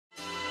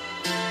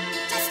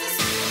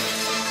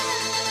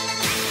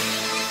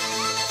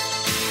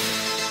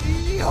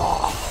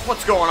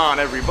What's going on,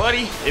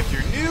 everybody? If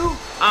you're new,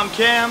 I'm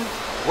Cam.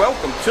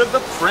 Welcome to the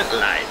print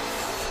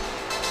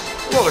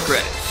life. Roll the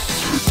credits.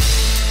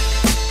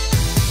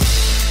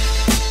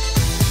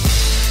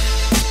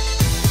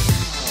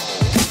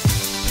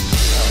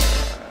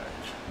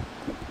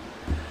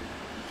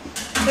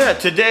 Yeah,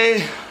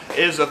 today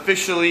is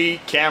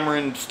officially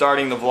Cameron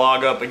starting the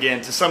vlog up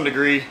again to some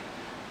degree.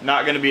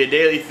 Not going to be a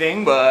daily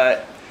thing,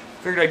 but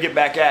figured I'd get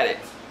back at it.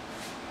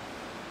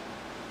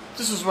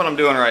 This is what I'm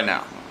doing right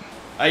now.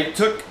 I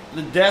took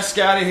the desk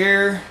out of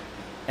here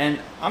and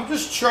I'm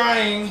just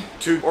trying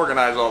to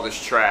organize all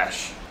this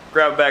trash.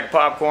 Grab a bag of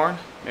popcorn,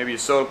 maybe a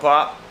soda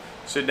pop,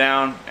 sit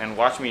down and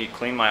watch me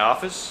clean my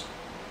office.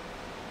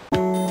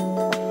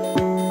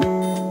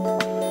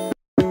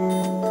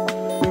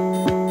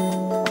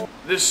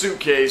 This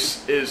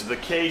suitcase is the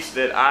case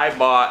that I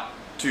bought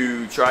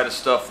to try to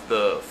stuff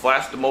the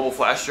mobile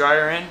flash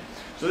dryer in.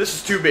 So this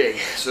is too big,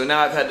 so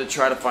now I've had to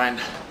try to find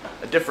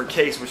a different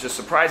case, which is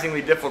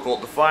surprisingly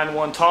difficult to find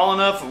one tall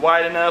enough,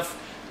 wide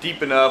enough,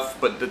 deep enough,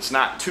 but that's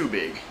not too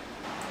big.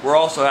 We're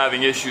also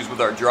having issues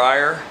with our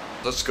dryer.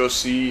 Let's go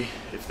see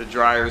if the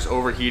dryer is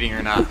overheating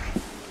or not.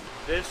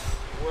 This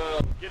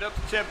will get up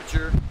to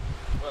temperature,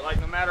 but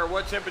like no matter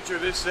what temperature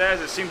this says,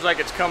 it seems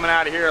like it's coming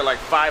out of here at like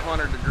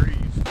 500 degrees.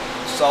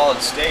 Solid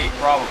state,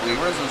 probably.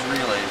 Where's those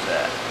relays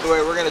at?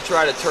 Anyway, we're gonna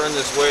try to turn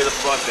this way the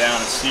fuck down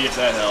and see if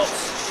that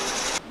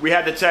helps. We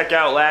had the tech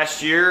out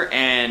last year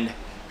and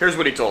here's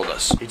what he told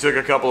us. He took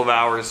a couple of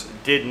hours,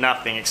 did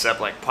nothing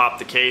except like pop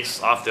the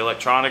case off the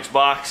electronics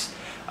box,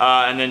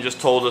 and then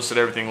just told us that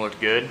everything looked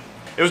good.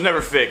 It was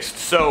never fixed.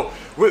 So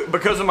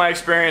because of my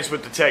experience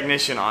with the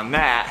technician on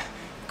that,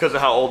 because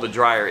of how old the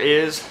dryer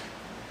is,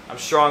 I'm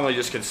strongly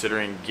just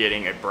considering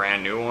getting a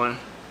brand new one.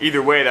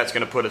 Either way, that's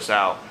gonna put us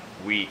out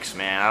weeks,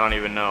 man. I don't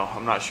even know.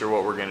 I'm not sure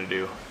what we're gonna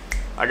do.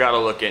 I gotta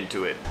look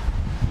into it.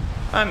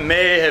 I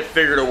may have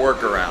figured a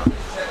workaround.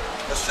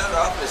 Let's shut it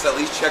off and just at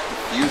least check the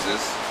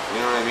fuses. You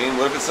know what I mean?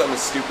 What if it's something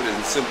as stupid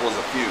and simple as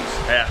a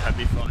fuse? Yeah, that'd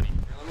be funny.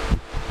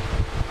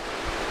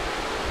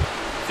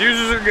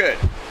 Fuses are good.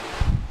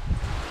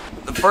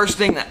 The first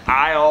thing that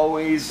I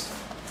always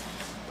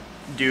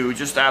do,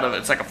 just out of,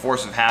 it's like a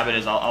force of habit,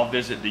 is I'll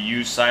visit the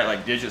used site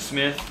like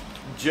Digismith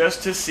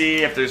just to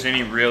see if there's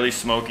any really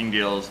smoking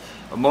deals.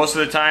 But most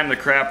of the time,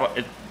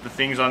 the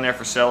things on there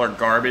for sale are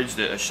garbage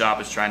that a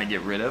shop is trying to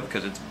get rid of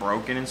because it's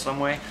broken in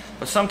some way.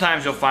 But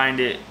sometimes you'll find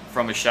it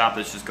from a shop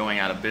that's just going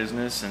out of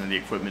business and the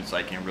equipment's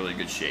like in really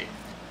good shape.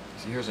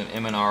 So here's an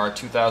M&R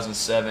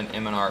 2007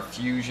 M&R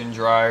Fusion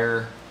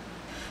dryer.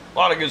 A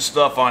lot of good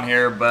stuff on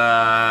here,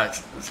 but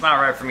it's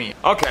not right for me.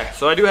 Okay,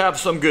 so I do have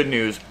some good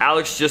news.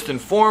 Alex just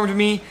informed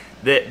me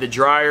that the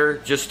dryer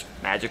just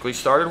magically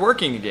started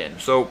working again.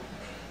 So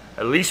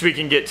at least we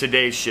can get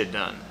today's shit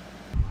done.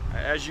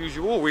 As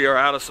usual, we are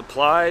out of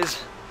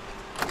supplies.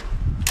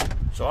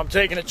 So I'm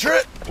taking a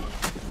trip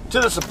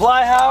to the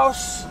supply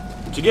house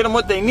to get them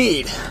what they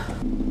need.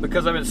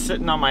 Because I've been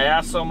sitting on my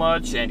ass so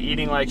much and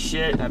eating like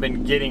shit, I've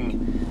been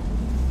getting...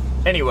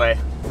 Anyway,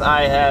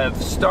 I have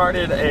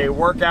started a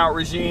workout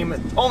regime,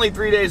 only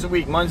 3 days a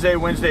week, Monday,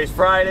 Wednesdays,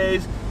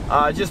 Fridays,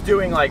 just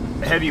doing like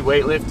heavy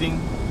weightlifting.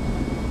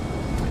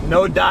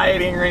 No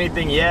dieting or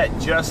anything yet,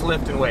 just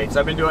lifting weights.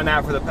 I've been doing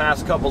that for the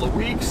past couple of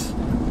weeks.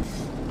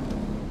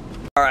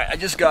 All right, I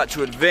just got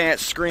to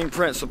Advanced Screen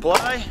Print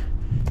Supply.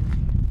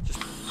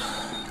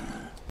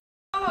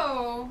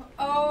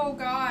 Oh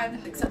God!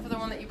 Except for the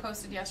one that you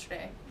posted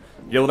yesterday.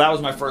 Yeah, well, that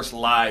was my first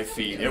live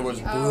feed. It was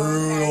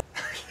brutal.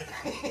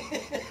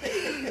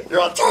 Okay. You're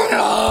all turn it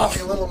off,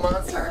 you little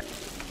monster.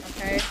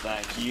 Okay.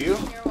 Thank you.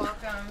 You're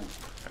welcome.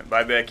 Right,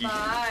 bye, Becky.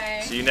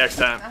 Bye. See you next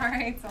time. All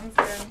right, sounds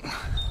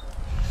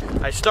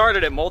good. I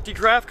started at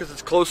Multicraft because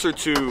it's closer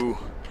to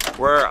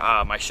where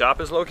my shop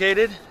is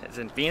located. It's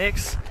in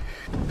Phoenix.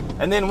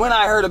 And then when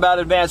I heard about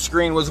Advanced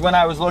Screen was when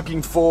I was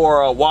looking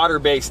for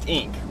water-based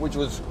ink, which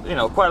was, you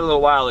know, quite a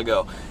little while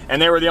ago.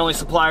 And they were the only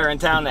supplier in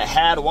town that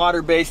had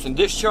water-based and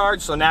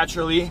discharge, so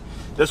naturally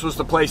this was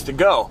the place to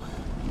go.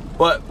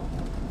 But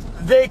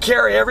they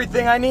carry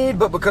everything I need,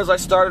 but because I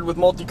started with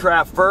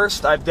Multicraft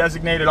first, I've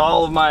designated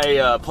all of my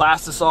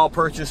Plastisol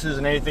purchases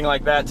and anything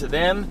like that to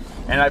them,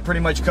 and I pretty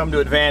much come to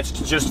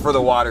Advanced just for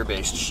the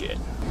water-based shit.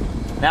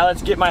 Now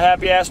let's get my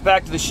happy ass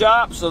back to the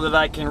shop so that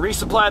I can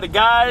resupply the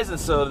guys and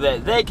so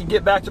that they can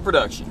get back to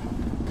production.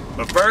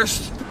 But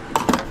first,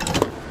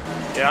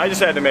 yeah, I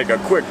just had to make a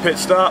quick pit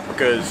stop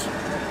because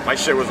my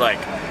shit was like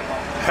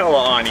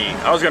hella on E.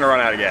 I was gonna run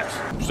out of gas.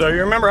 So you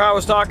remember how I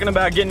was talking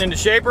about getting into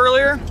shape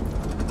earlier?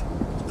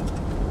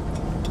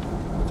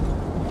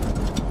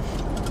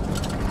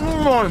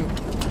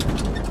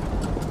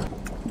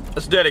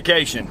 That's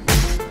dedication.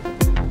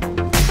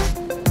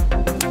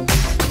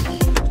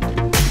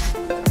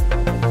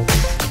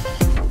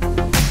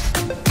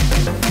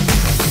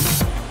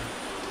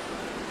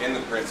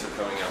 Prints are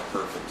coming out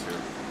perfect too.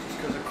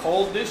 Because of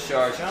cold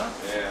discharge, huh?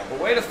 Yeah.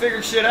 Well, way to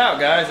figure shit out,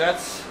 guys.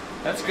 That's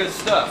good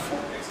stuff.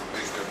 Makes a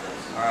big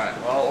difference. All right.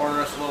 Well, I'll order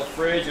us a little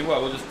fridge and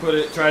what? We'll just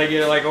try to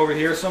get it like over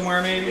here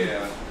somewhere, maybe.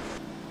 Yeah.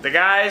 The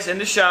guys in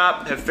the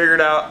shop have figured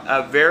out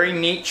a very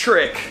neat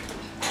trick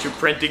to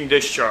printing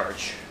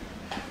discharge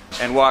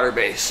and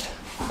water-based.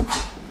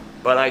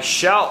 But I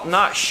shall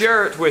not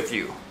share it with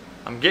you.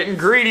 I'm getting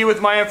greedy with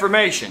my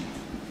information.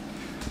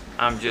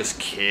 I'm just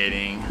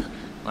kidding.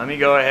 Let me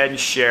go ahead and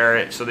share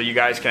it so that you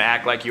guys can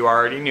act like you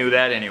already knew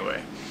that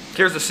anyway.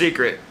 Here's the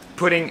secret.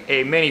 Putting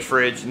a mini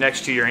fridge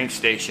next to your ink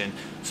station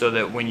so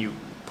that when you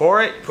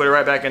pour it, put it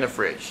right back in the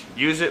fridge.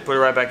 Use it, put it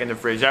right back in the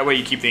fridge. That way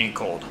you keep the ink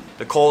cold.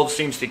 The cold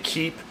seems to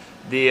keep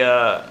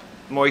the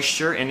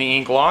moisture in the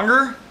ink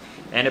longer,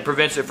 and it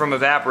prevents it from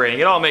evaporating.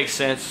 It all makes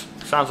sense.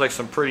 Sounds like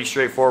some pretty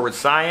straightforward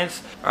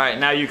science. All right,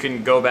 now you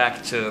can go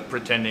back to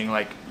pretending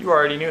like you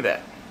already knew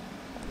that.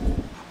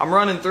 I'm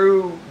running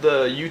through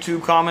the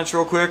YouTube comments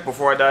real quick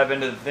before I dive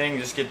into the thing,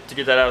 just to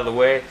get that out of the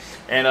way.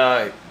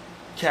 And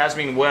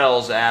Casmine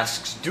Wells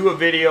asks, do a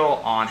video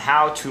on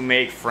how to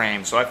make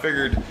frames. So I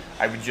figured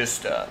I would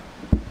just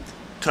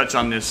touch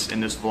on this in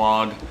this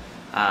vlog.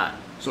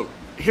 So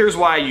here's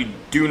why you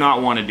do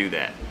not want to do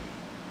that.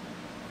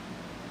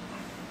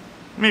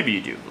 Maybe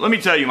you do. Let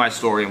me tell you my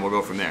story and we'll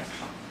go from there.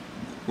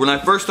 When I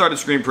first started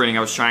screen printing,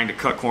 I was trying to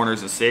cut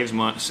corners and save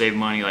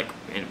money like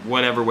in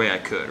whatever way I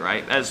could,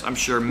 right? As I'm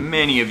sure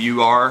many of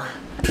you are,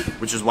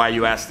 which is why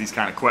you ask these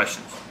kind of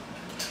questions.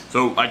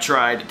 So I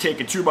tried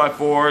taking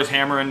 2x4s,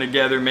 hammering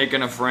together,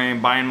 making a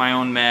frame, buying my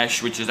own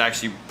mesh, which is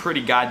actually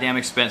pretty goddamn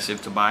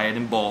expensive to buy it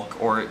in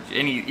bulk, or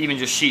even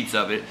just sheets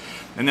of it.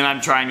 And then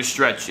I'm trying to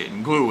stretch it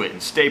and glue it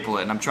and staple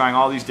it, and I'm trying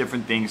all these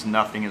different things,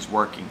 nothing is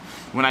working.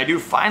 When I do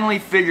finally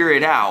figure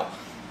it out,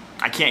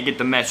 I can't get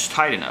the mesh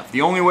tight enough.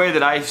 The only way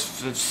that I've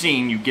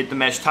seen you get the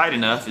mesh tight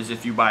enough is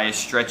if you buy a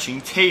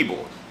stretching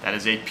table. That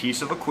is a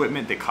piece of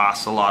equipment that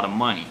costs a lot of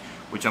money,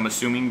 which I'm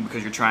assuming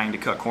because you're trying to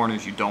cut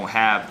corners, you don't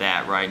have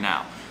that right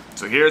now.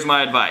 So here's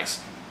my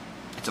advice.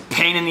 It's a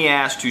pain in the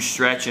ass to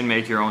stretch and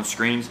make your own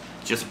screens.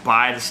 Just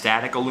buy the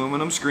static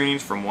aluminum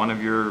screens from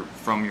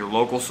your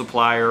local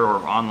supplier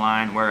or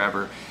online,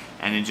 wherever,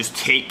 and then just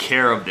take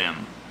care of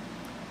them.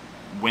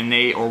 When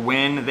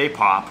they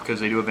pop,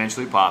 because they do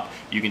eventually pop,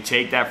 you can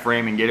take that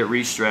frame and get it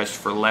re-stretched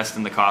for less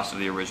than the cost of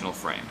the original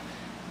frame.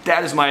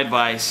 That is my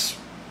advice.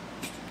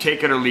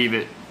 Take it or leave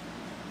it.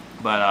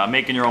 But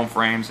making your own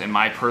frames, in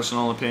my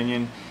personal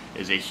opinion,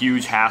 is a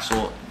huge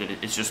hassle that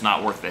it's just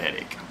not worth the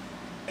headache.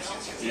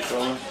 You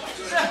filming?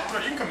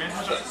 Yeah, you can come in.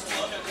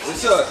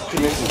 This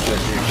commission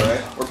check,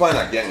 right? We're probably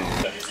not getting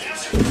it.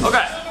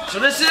 Okay, so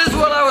this is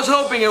what I was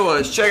hoping it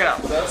was. Check it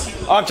out.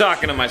 Oh, I'm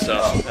talking to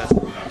myself.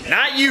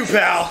 Not you,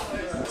 pal.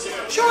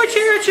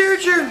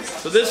 Cheer.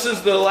 So this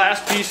is the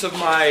last piece of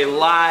my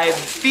live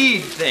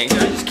feed thing.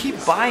 I just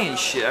keep buying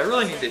shit. I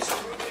really need to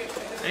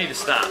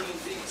stop.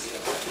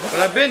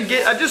 But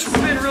I've just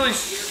been really,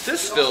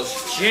 this feels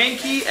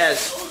janky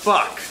as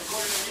fuck.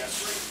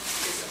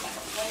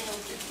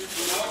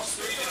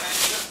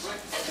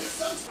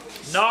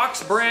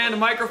 Knox brand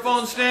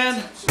microphone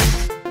stand.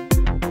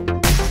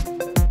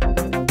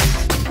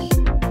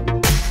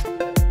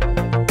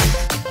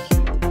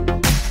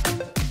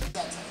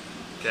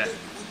 Okay.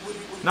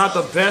 Not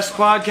the best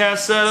podcast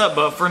setup,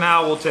 but for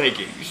now we'll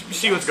take it. You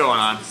see what's going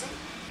on.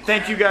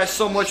 Thank you guys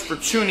so much for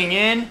tuning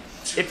in.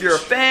 If you're a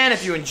fan,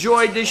 if you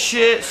enjoyed this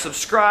shit,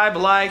 subscribe,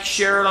 like,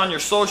 share it on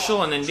your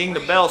social, and then ding the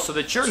bell so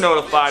that you're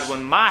notified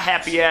when my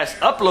happy ass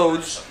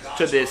uploads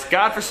to this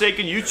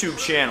godforsaken YouTube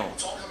channel.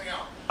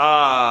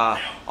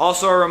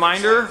 Also a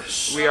reminder,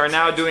 we are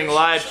now doing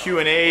live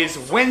Q&As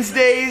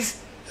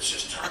Wednesdays.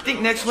 I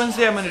think next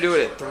Wednesday I'm going to do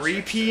it at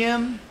 3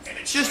 p.m.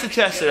 just to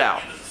test it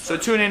out. So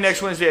tune in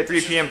next Wednesday at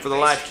 3 p.m. for the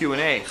live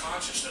Q&A.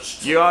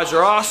 You guys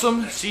are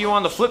awesome. See you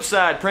on the flip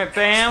side, Print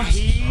Fam.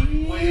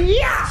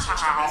 Yeah.